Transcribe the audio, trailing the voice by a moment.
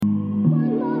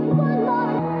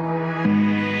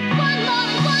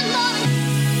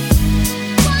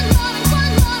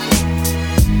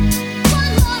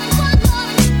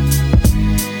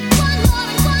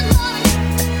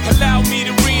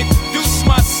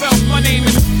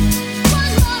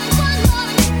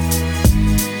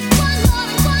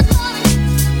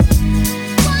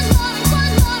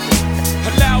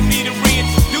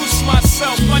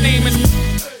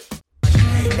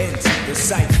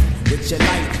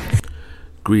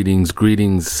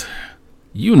Greetings.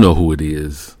 You know who it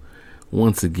is.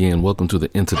 Once again, welcome to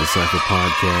the Into the Cypher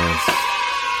podcast.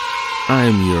 I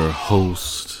am your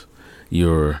host,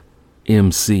 your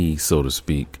MC, so to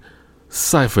speak.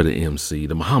 Cypher the MC,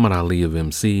 the Muhammad Ali of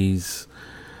MCs.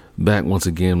 Back once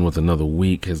again with another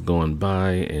week has gone by,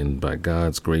 and by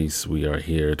God's grace, we are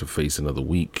here to face another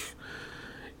week.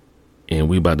 And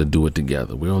we're about to do it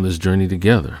together. We're on this journey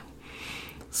together.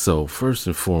 So first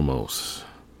and foremost,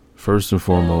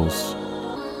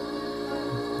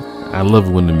 I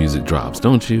love when the music drops,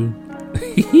 don't you?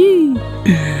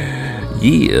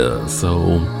 Yeah.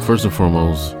 So first and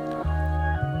foremost,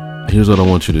 here's what I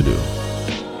want you to do.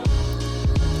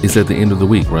 It's at the end of the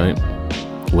week, right?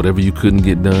 Whatever you couldn't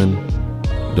get done,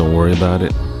 don't worry about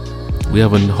it. We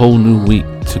have a whole new week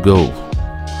to go.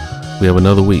 We have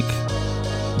another week.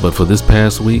 But for this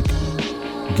past week,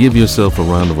 give yourself a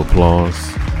round of applause.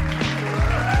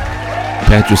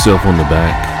 Pat yourself on the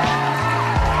back.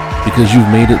 Because you've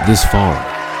made it this far.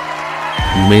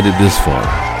 You made it this far.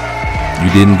 You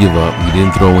didn't give up. You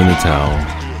didn't throw in the towel.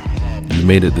 You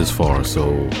made it this far.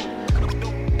 So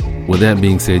with that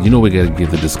being said, we got to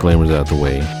get the disclaimers out the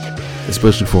way,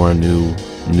 especially for our new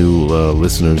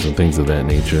listeners and things of that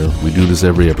nature. We do this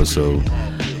every episode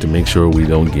to make sure we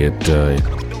don't get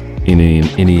any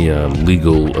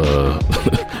legal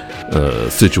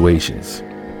situations.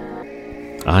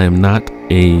 I am not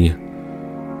a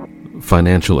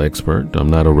financial expert. I'm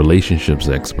not a relationships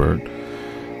expert.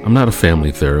 I'm not a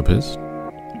family therapist.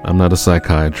 I'm not a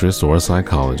psychiatrist or a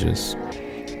psychologist.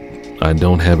 I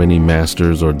don't have any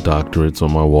masters or doctorates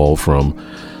on my wall from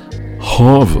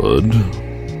Harvard.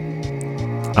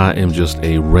 I am just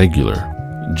a regular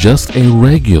Joe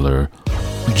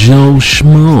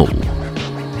Schmo.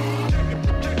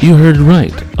 You heard it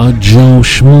right, a Joe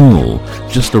Schmo.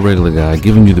 Just a regular guy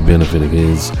giving you the benefit of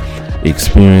his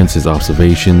experience, his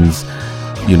observations.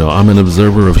 I'm an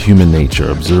observer of human nature,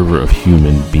 observer of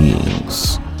human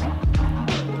beings.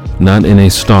 Not in a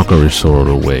stalkerish sort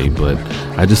of way, but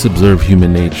I just observe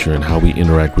human nature and how we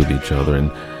interact with each other.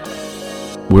 And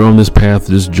we're on this path,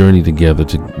 this journey together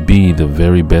to be the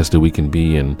very best that we can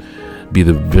be and be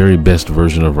the very best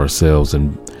version of ourselves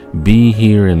and be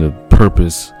here in the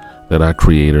purpose that our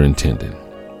Creator intended.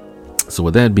 So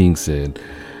with that being said,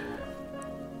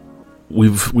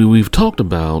 we've talked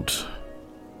about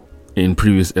in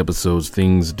previous episodes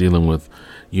things dealing with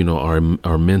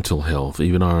our mental health,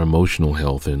 even our emotional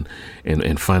health, and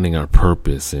finding our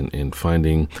purpose and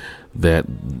finding that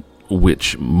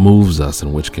which moves us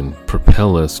and which can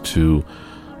propel us to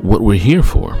what we're here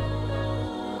for.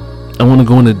 I want to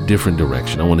go in a different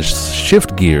direction. I want to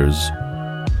shift gears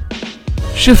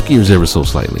ever so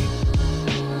slightly.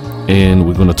 And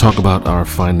we're going to talk about our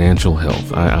financial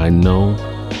health. I know.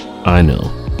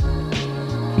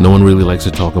 No one really likes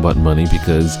to talk about money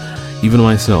because even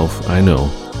myself, I know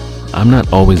I'm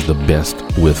not always the best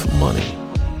with money.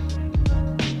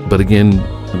 But again,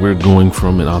 we're going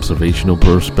from an observational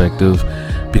perspective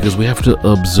because we have to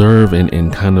observe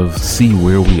and kind of see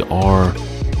where we are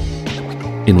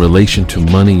in relation to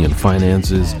money and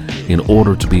finances in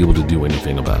order to be able to do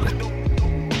anything about it.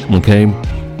 Okay?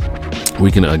 We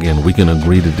can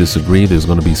agree to disagree. There's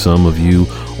going to be some of you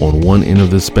on one end of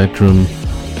the spectrum.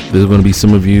 There's going to be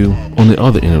some of you on the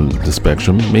other end of the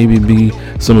spectrum. Maybe be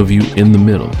some of you in the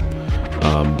middle.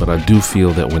 But I do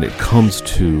feel that when it comes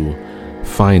to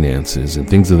finances and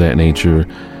things of that nature,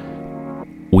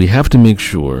 we have to make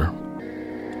sure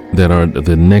that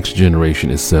the next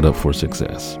generation is set up for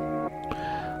success.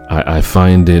 I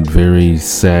find it very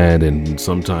sad and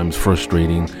sometimes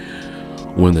frustrating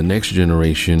when the next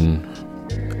generation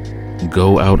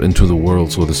go out into the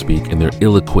world, so to speak, and they're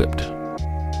ill-equipped.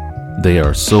 They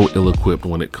are so ill-equipped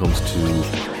when it comes to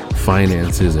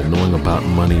finances and knowing about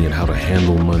money and how to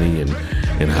handle money and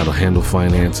how to handle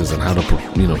finances and how to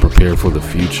prepare for the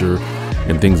future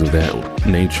and things of that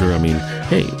nature. I mean,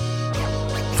 hey,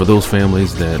 for those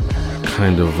families that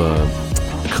kind of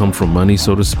come from money,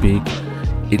 so to speak,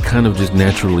 it kind of just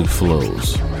naturally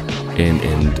flows. And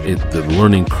the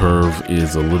learning curve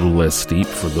is a little less steep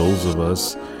for those of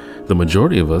us, the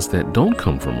majority of us, that don't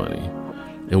come from money.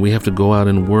 And we have to go out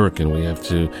and work, and we have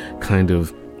to kind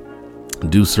of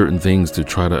do certain things to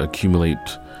try to accumulate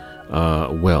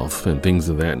wealth and things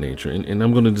of that nature. And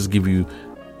I'm going to just give you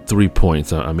 3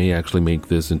 points. I may actually make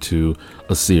this into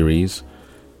a series.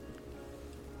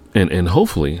 And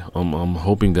hopefully, I'm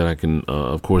hoping that I can,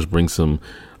 of course, bring some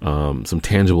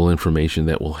tangible information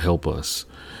that will help us,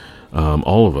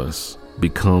 all of us,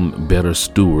 become better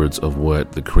stewards of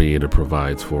what the Creator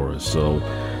provides for us. So,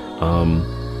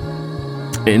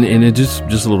 and it just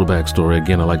a little backstory.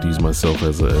 Again, I like to use myself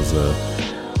as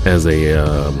a as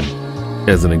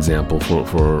an example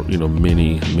for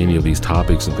many of these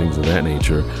topics and things of that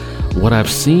nature. What I've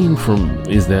seen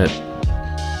is that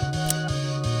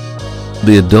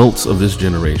the adults of this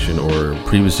generation or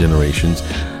previous generations,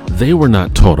 they were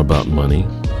not taught about money.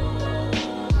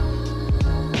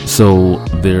 So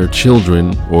their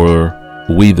children, or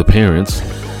we the parents,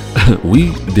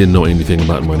 we didn't know anything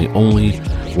about money, only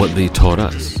what they taught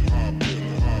us.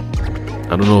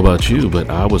 I don't know about you, but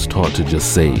I was taught to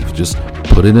just save. Just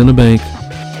put it in a bank,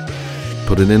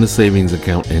 put it in a savings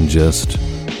account, and just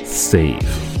save.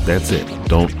 That's it.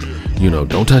 Don't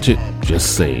touch it.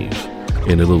 Just save.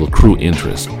 And it'll accrue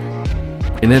interest.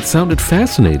 And that sounded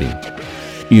fascinating,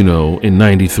 in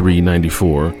 93,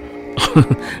 94,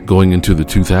 going into the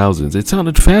 2000s. It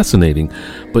sounded fascinating.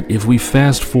 But if we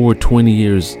fast forward 20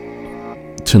 years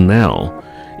to now,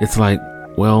 it's like,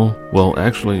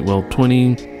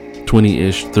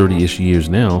 20-ish, 30-ish years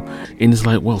now, and it's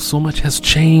like, so much has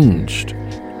changed.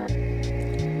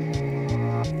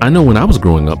 I know when I was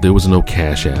growing up, there was no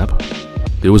Cash App,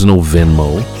 there was no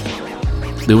Venmo,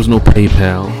 there was no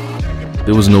PayPal,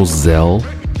 there was no Zelle.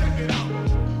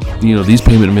 These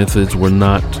payment methods were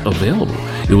not available.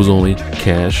 It was only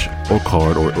cash or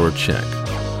card or a check.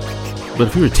 But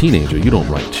if you're a teenager, you don't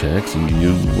write checks.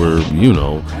 You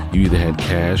either had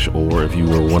cash, or if you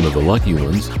were one of the lucky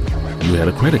ones, you had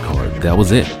a credit card. That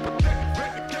was it.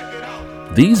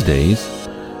 These days,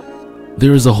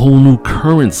 there is a whole new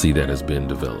currency that has been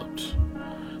developed,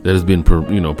 that has been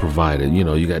provided. You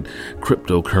got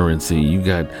cryptocurrency, you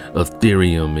got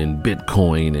Ethereum and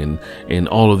Bitcoin and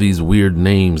all of these weird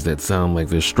names that sound like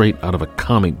they're straight out of a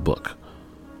comic book.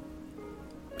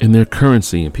 And their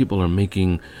currency, and people are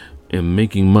making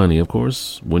money. Of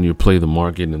course, when you play the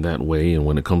market in that way, and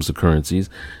when it comes to currencies,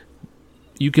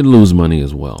 you can lose money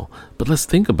as well. But let's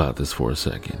think about this for a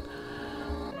second.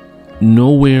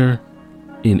 Nowhere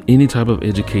in any type of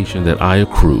education that I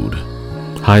accrued,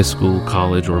 high school,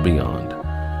 college, or beyond,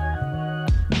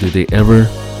 did they ever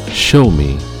show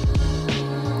me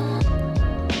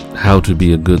how to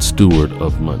be a good steward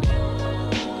of money.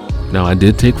 Now, I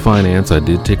did take finance, I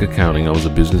did take accounting, I was a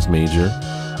business major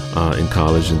in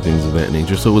college and things of that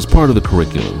nature, so it was part of the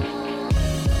curriculum.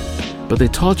 But they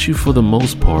taught you, for the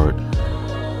most part,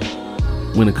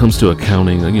 when it comes to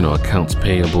accounting, accounts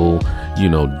payable,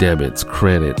 debits,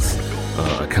 credits,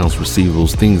 accounts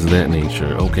receivables, things of that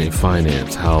nature. Okay,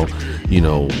 finance, how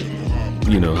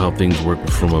things work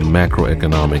from a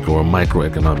macroeconomic or a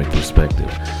microeconomic perspective.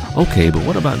 Okay, but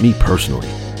what about me personally?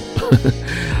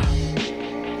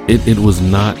 It was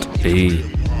not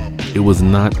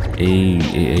an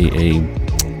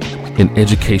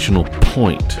educational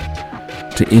point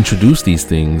to introduce these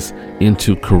things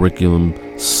into curriculum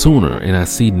sooner. And I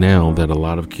see now that a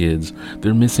lot of kids,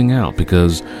 they're missing out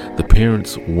because the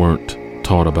parents weren't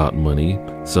taught about money.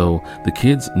 So the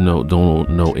kids don't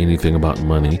know anything about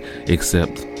money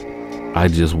except I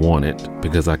just want it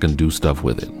because I can do stuff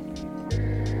with it.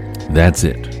 That's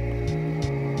it.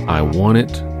 I want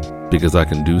it because I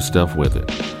can do stuff with it.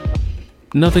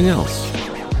 Nothing else.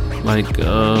 Like,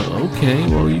 okay,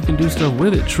 well, you can do stuff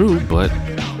with it, true, but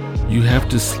you have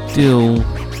to still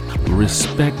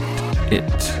respect it.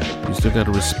 You still got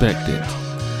to respect it.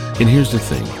 And here's the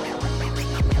thing.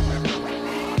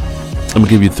 I'm going to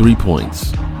give you 3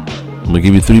 points. I'm going to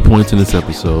give you 3 points in this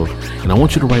episode, and I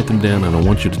want you to write them down, and I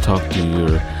want you to talk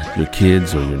to your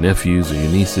kids or your nephews or your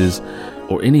nieces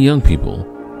or any young people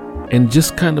and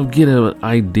just kind of get an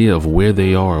idea of where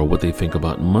they are or what they think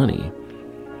about money.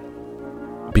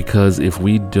 Because if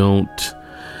we don't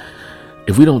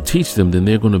teach them, then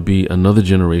they're going to be another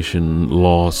generation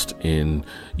lost in,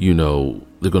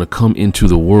 they're going to come into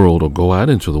the world, or go out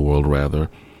into the world rather,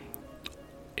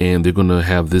 and they're going to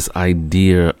have this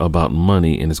idea about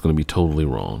money, and it's going to be totally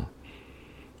wrong.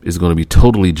 It's going to be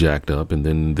totally jacked up, and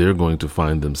then they're going to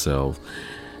find themselves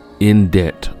in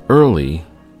debt early,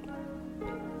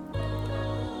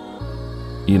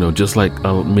 just like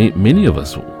many of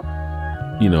us.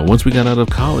 Once we got out of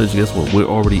college, guess what? We're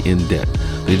already in debt.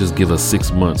 They just give us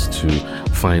 6 months to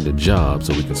find a job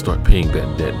so we can start paying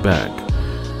that debt back.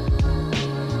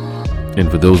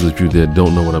 And for those of you that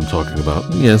don't know what I'm talking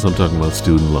about, yes, I'm talking about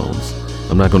student loans.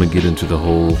 I'm not going to get into the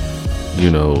whole,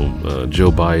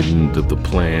 Joe Biden, the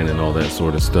plan and all that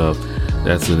sort of stuff.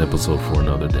 That's an episode for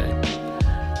another day.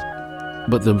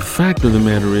 But the fact of the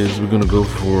matter is, we're going to go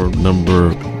for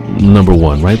number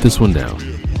one. Write this one down.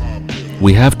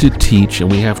 We have to teach,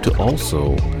 and we have to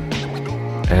also,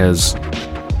 as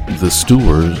the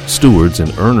stewards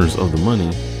and earners of the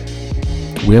money,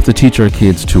 we have to teach our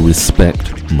kids to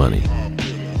respect money.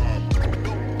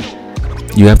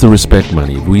 You have to respect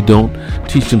money. If we don't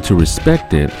teach them to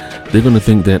respect it, they're going to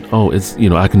think that, oh, it's,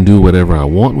 I can do whatever I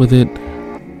want with it,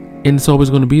 and it's always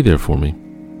going to be there for me.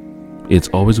 It's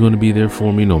always going to be there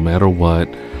for me no matter what.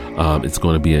 It's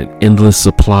going to be an endless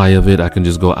supply of it. I can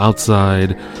just go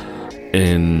outside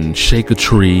and shake a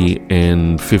tree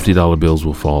and $50 bills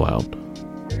will fall out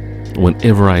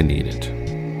whenever I need it.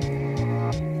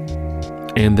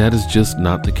 And that is just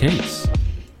not the case.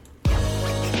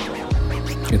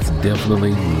 It's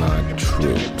definitely not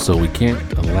true. So we can't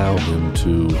allow them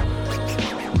to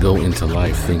go into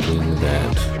life thinking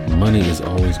that money is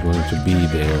always going to be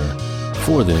there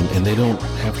for them and they don't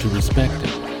have to respect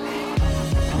it.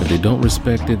 If they don't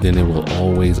respect it, then they will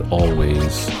always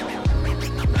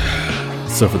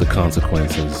suffer the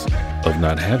consequences of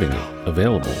not having it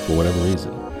available for whatever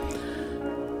reason.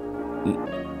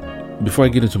 Before I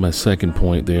get into my second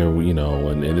point there,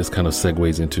 and this kind of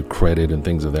segues into credit and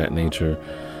things of that nature.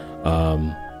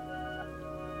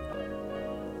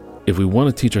 If we want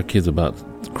to teach our kids about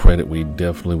credit, we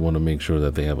definitely want to make sure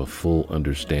that they have a full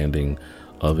understanding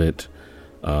of it.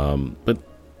 But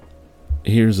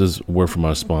here's this word from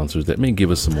our sponsors that may give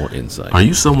us some more insight. Are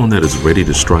you someone that is ready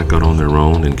to strike out on their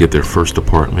own and get their first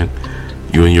apartment?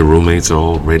 You and your roommates are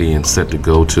all ready and set to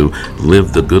go to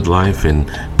live the good life and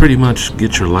pretty much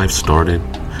get your life started?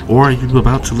 Or are you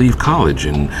about to leave college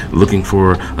and looking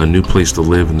for a new place to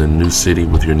live in the new city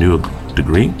with your new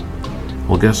degree?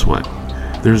 Well, guess what?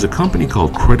 There's a company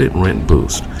called Credit Rent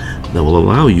Boost that will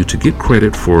allow you to get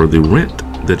credit for the rent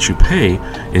that you pay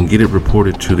and get it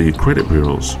reported to the credit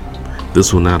bureaus.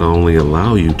 This will not only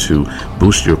allow you to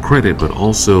boost your credit, but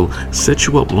also set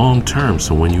you up long term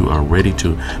so when you are ready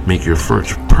to make your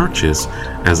first purchase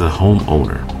as a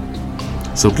homeowner.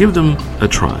 So give them a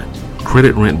try.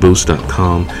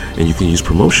 CreditRentBoost.com, and you can use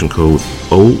promotion code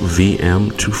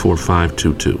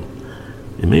OVM24522.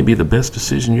 It may be the best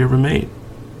decision you ever made.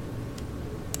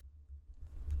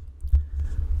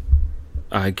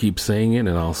 I keep saying it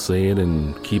and I'll say it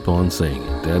and keep on saying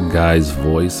it. That guy's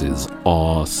voice is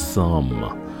awesome.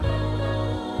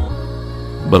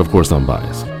 But of course I'm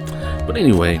biased. But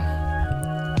anyway,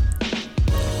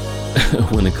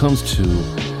 when it comes to,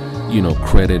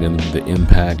 credit and the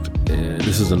impact,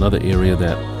 this is another area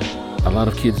that a lot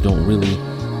of kids don't really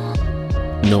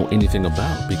know anything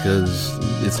about because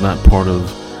it's not part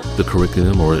of the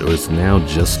curriculum or it's now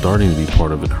just starting to be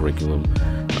part of the curriculum.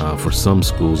 For some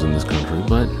schools in this country,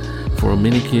 but for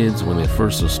many kids, when they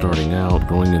first are starting out,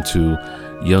 growing into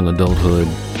young adulthood,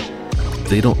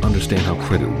 they don't understand how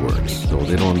credit works. So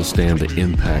they don't understand the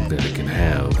impact that it can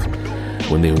have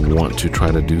when they want to try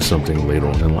to do something later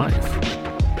on in life.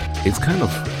 It's kind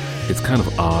of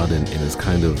odd and it's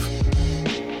kind of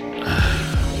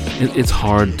it's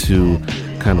hard to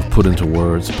kind of put into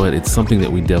words, but it's something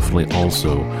that we definitely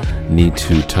also need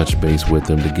to touch base with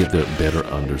them to get the better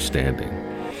understanding.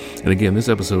 And again, this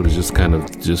episode is just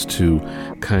to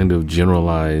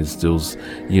generalize those,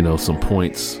 some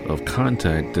points of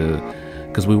contact,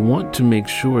 because we want to make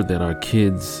sure that our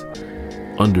kids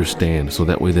understand, so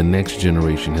that way the next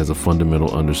generation has a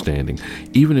fundamental understanding.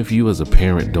 Even if you as a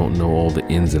parent don't know all the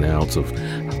ins and outs of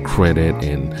credit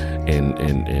and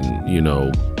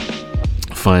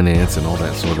finance and all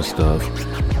that sort of stuff,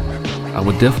 I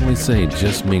would definitely say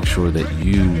just make sure that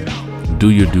you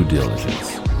do your due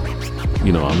diligence.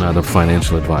 I'm not a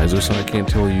financial advisor, so I can't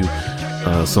tell you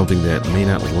something that may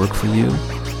not work for you.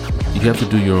 You have to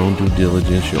do your own due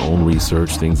diligence, your own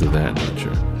research, things of that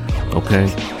nature.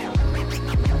 Okay?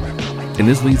 And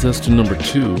this leads us to number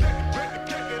 2.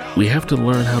 We have to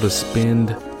learn how to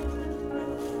spend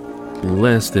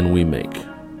less than we make.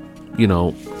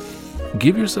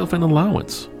 Give yourself an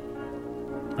allowance.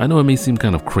 I know it may seem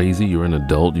kind of crazy. You're an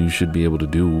adult. You should be able to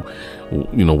do,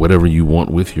 whatever you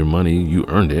want with your money. You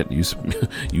earned it. You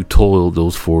toiled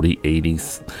those 40, 80,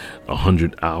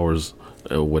 100 hours,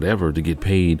 whatever, to get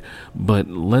paid. But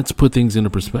let's put things into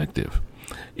perspective.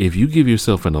 If you give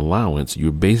yourself an allowance,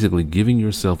 you're basically giving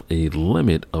yourself a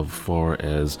limit of far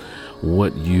as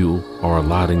what you are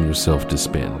allowing yourself to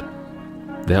spend.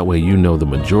 That way, the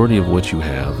majority of what you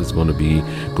have is going to be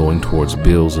going towards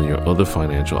bills and your other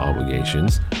financial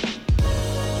obligations.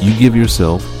 You give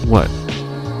yourself what?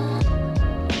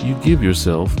 You give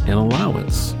yourself an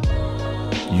allowance.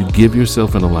 You give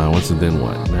yourself an allowance, and then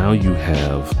what? Now you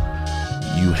have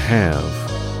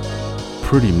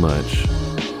pretty much,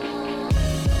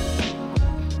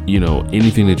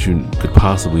 anything that you could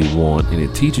possibly want, and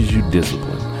it teaches you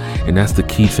discipline. And that's the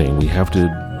key thing. We have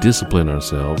to discipline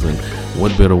ourselves, and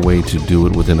what better way to do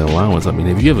it with an allowance? I mean,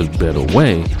 if you have a better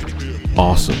way,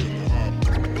 awesome.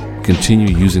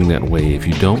 continue using that way. If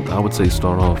you don't, I would say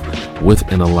start off with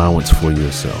an allowance for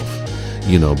yourself.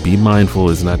 Be mindful.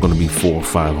 It's not going to be $400 or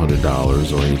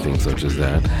 $500 or anything such as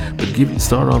that, but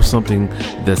start off something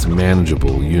that's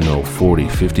manageable, $40,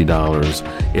 $50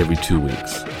 every 2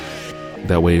 weeks.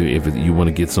 That way, if you want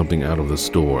to get something out of the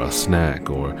store, a snack,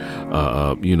 or,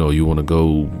 you want to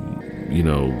go,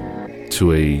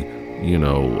 to a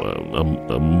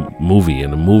movie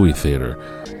in a movie theater,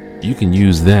 you can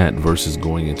use that versus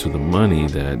going into the money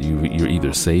that you're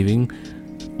either saving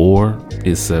or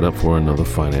is set up for another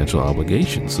financial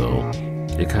obligation. So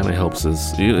it kind of helps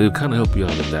us. It'll kind of help you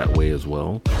out in that way as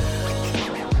well.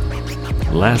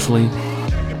 Lastly,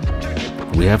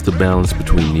 we have to balance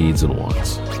between needs and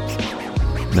wants.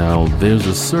 Now, there's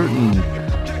a certain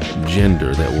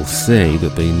gender that will say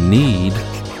that they need,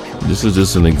 this is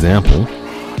just an example,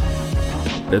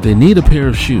 that they need a pair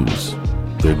of shoes.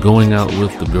 They're going out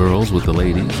with the girls, with the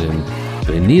ladies, and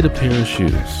they need a pair of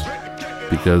shoes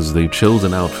because they chose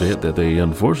an outfit that they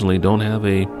unfortunately don't have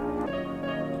a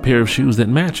pair of shoes that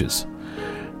matches.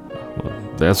 Well,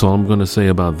 that's all I'm going to say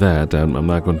about that. I'm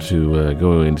not going to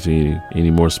go into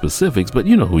any more specifics, but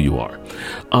you know who you are.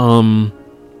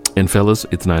 And fellas,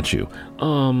 it's not you.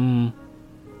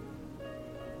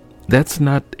 That's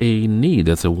not a need,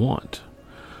 that's a want.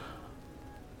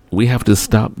 We have to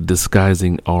stop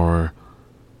disguising our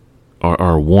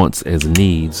wants as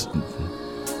needs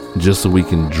just so we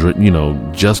can,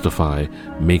 justify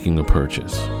making a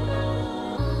purchase.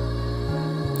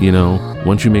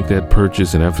 Once you make that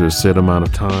purchase and after a set amount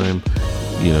of time,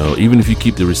 even if you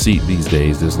keep the receipt these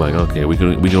days, it's like, okay,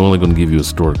 we're only going to give you a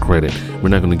store credit. We're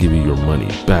not going to give you your money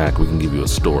back. We can give you a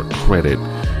store credit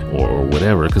or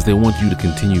whatever, because they want you to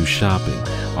continue shopping.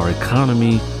 Our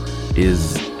economy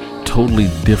is totally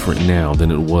different now than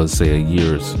it was, say,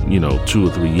 2 or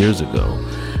 3 years ago.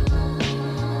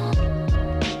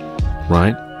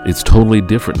 Right? It's totally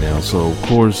different now. So, of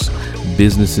course,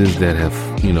 businesses that have,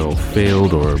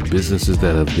 failed, or businesses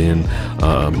that have been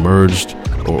merged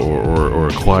or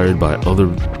acquired by other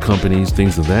companies,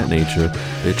 things of that nature,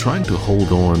 they're trying to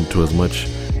hold on to as much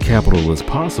capital as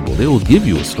possible. They will give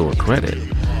you a store credit.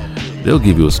 They'll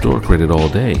give you a store credit all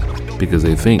day because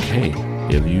they think, hey,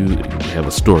 if you have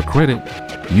a store credit,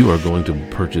 you are going to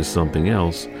purchase something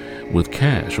else with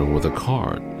cash or with a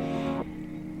card.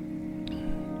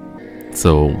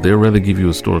 So they'd rather give you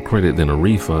a store credit than a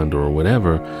refund or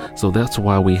whatever. So that's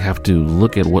why we have to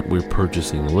look at what we're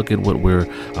purchasing, look at what we're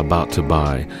about to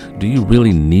buy. Do you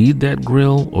really need that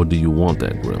grill, or do you want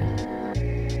that grill?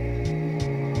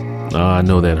 I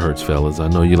know that hurts, fellas. I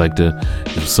know you like to,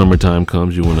 if summertime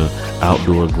comes, you want to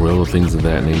outdoor grill or things of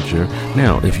that nature.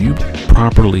 Now, if you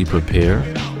properly prepare,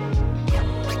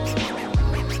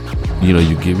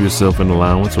 you give yourself an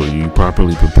allowance, or you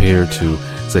properly prepare to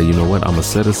say, you know what, I'm going to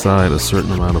set aside a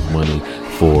certain amount of money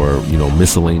for,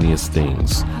 miscellaneous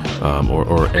things,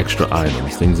 or extra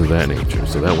items, things of that nature.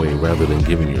 So that way, rather than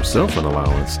giving yourself an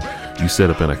allowance, you set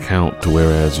up an account to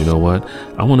whereas, you know what,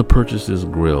 I want to purchase this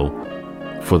grill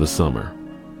for the summer.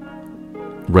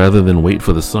 Rather than wait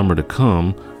for the summer to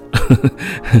come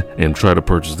and try to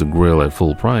purchase the grill at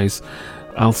full price,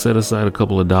 I'll set aside a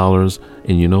couple of dollars,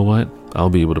 and you know what? I'll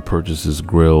be able to purchase this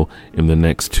grill in the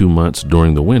next 2 months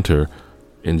during the winter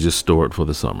and just store it for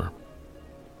the summer.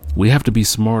 We have to be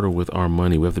smarter with our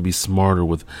money. We have to be smarter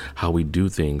with how we do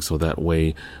things, so that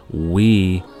way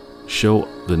we show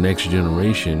the next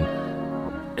generation,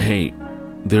 hey,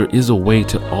 there is a way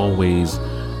to always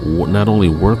not only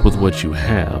work with what you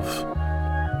have,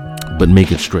 but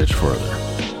make it stretch further.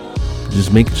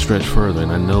 Just make it stretch further.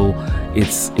 And I know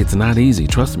it's not easy.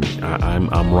 Trust me,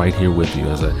 I'm right here with you.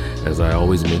 As I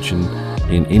always mention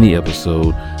in any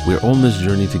episode, we're on this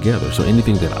journey together. So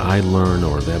anything that I learn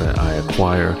or that I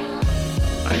acquire,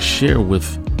 I share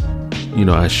with with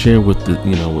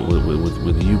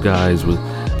you guys, with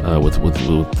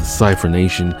the Cypher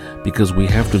Nation, because we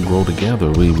have to grow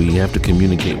together. We have to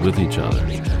communicate with each other.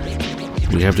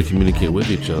 We have to communicate with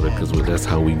each other because that's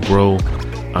how we grow.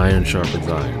 Iron sharpens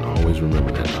iron. Always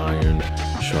remember that. Iron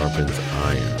sharpens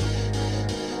iron.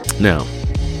 Now,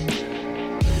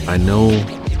 I know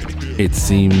it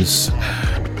seems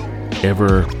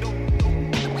ever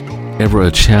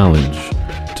a challenge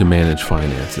to manage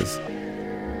finances,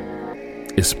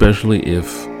 especially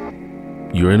if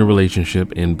you're in a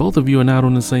relationship and both of you are not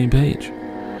on the same page.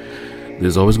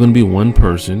 There's always going to be one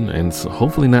person, and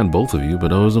hopefully not both of you,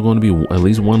 but always going to be at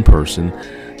least one person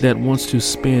that wants to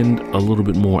spend a little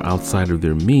bit more outside of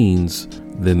their means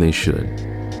than they should.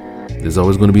 There's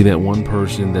always going to be that one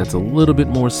person that's a little bit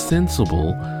more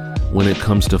sensible when it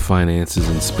comes to finances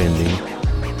and spending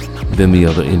than the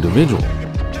other individual.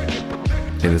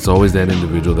 And it's always that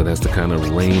individual that has to kind of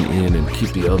rein in and keep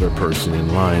the other person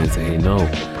in line and say, hey, no,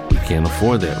 we can't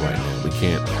afford that right now.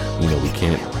 We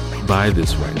can't buy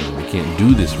this right now. We can't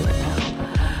do this right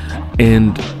now.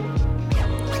 And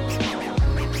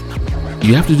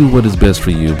you have to do what is best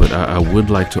for you, but I would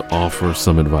like to offer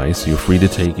some advice. You're free to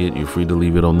take it. You're free to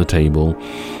leave it on the table,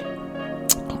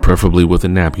 preferably with a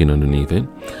napkin underneath it.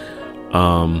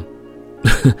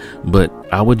 But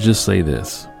I would just say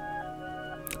this.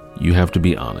 You have to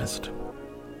be honest.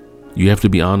 You have to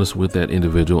be honest with that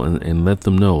individual and let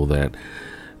them know that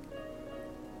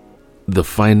the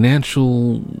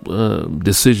financial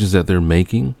decisions that they're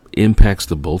making impacts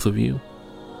the both of you.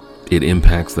 It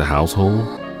impacts the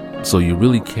household. So you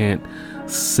really can't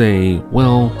say,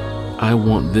 well, I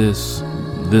want this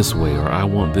way or I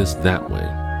want this that way.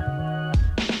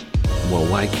 Well,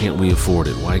 why can't we afford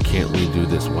it? Why can't we do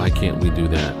this? Why can't we do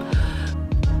that?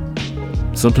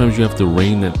 Sometimes you have to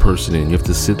rein that person in. You have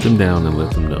to sit them down and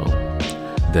let them know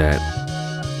that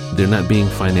they're not being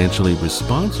financially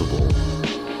responsible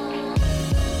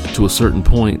to a certain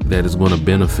point that is going to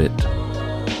benefit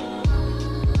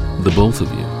the both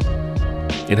of you.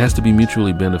 It has to be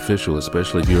mutually beneficial,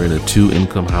 especially if you're in a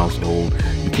 2-income household.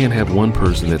 You can't have one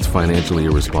person that's financially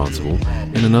irresponsible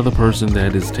and another person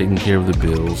that is taking care of the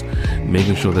bills,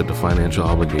 making sure that the financial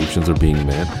obligations are being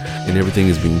met and everything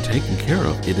is being taken care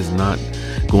of. It is not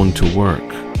going to work.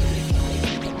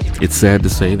 It's sad to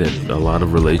say that a lot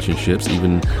of relationships,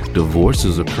 even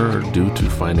divorces, occur due to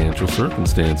financial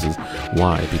circumstances.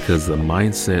 Why? Because the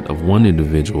mindset of one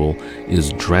individual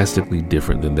is drastically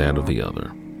different than that of the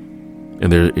other.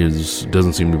 And there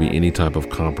doesn't seem to be any type of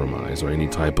compromise or any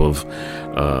type of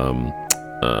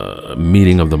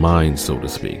meeting of the minds, so to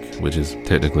speak, which is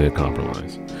technically a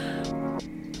compromise.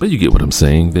 But you get what I'm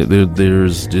saying.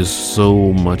 There's just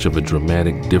so much of a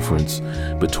dramatic difference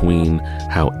between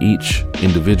how each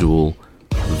individual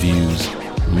views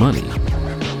money.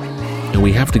 And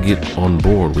we have to get on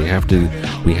board. We have to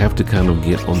kind of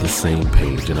get on the same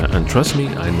page. And trust me,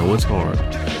 I know it's hard.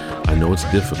 I know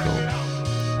it's difficult.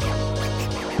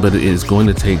 But it is going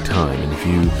to take time. And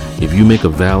if you make a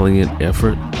valiant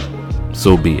effort,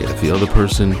 so be it. If the other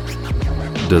person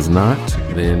does not,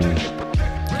 then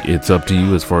it's up to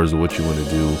you as far as what you want to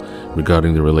do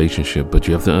regarding the relationship. But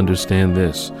you have to understand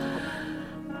this.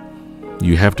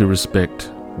 You have to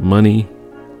respect money.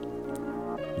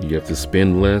 You have to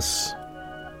spend less.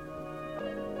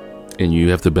 And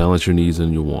you have to balance your needs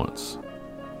and your wants.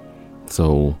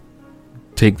 So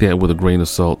take that with a grain of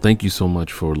salt. Thank you so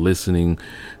much for listening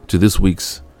to this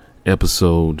week's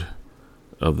episode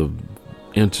of the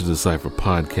Enter the Cypher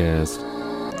podcast.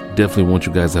 Definitely want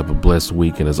you guys to have a blessed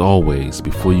week. And as always,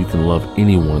 before you can love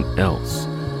anyone else,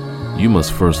 you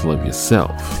must first love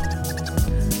yourself.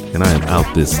 And I am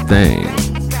out this thing.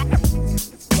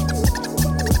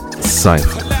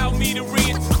 Cypher. Allow me to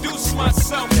reintroduce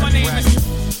myself. My name is...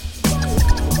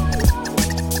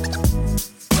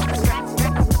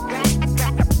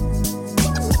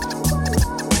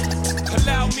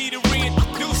 Allow me to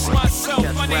reintroduce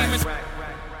myself. My name is...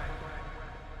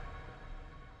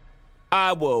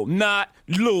 I will not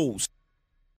lose.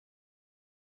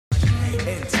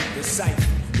 Enter the cypher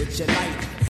with your light.